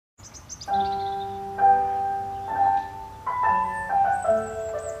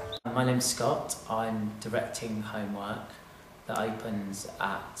My name's Scott. I'm directing Homework that opens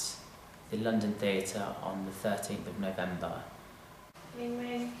at the London Theatre on the 13th of November. Ring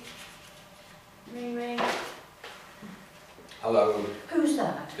ring. Ring ring. Hello. Who's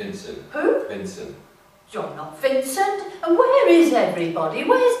that? Vincent. Who? Vincent. You're not Vincent. And where is everybody?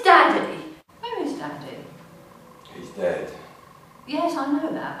 Where's Daddy? Where is Daddy? He's dead. Yes, I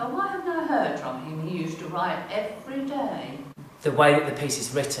know that, but why haven't I heard from him? He used to write every day. The way that the piece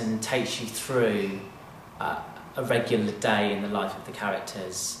is written takes you through a regular day in the life of the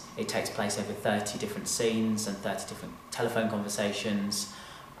characters. It takes place over 30 different scenes and 30 different telephone conversations.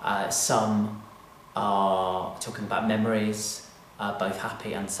 Some are talking about memories, both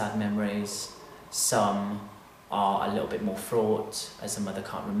happy and sad memories. Some are a little bit more fraught, as the mother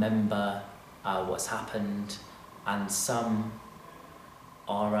can't remember what's happened, and some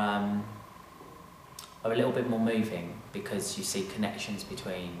are a little bit more moving because you see connections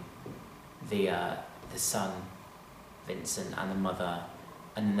between the son, Vincent, and the mother,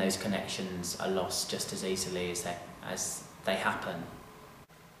 and those connections are lost just as easily as they happen.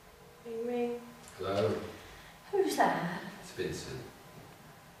 Ring ring. Hello. Who's that? It's Vincent.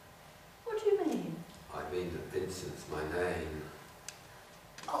 What do you mean? I mean that Vincent's my name.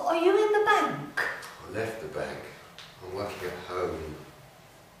 Oh, are you in the bank? I left the bank. I'm working at home.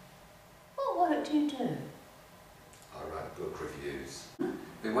 What work do you do? I write book reviews.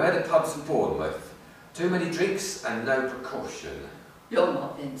 Beware the pubs of Bournemouth. Too many drinks and no precaution. You're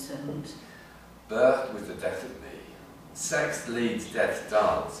not Vincent. Birth was the death of me. Sex leads death's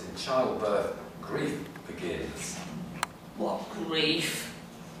dance. In childbirth, grief begins. What grief?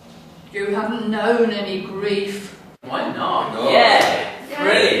 You haven't known any grief. Why not? No. Yeah!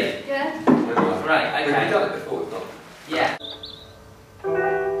 Brilliant! Yeah. Right, okay. We've done it before.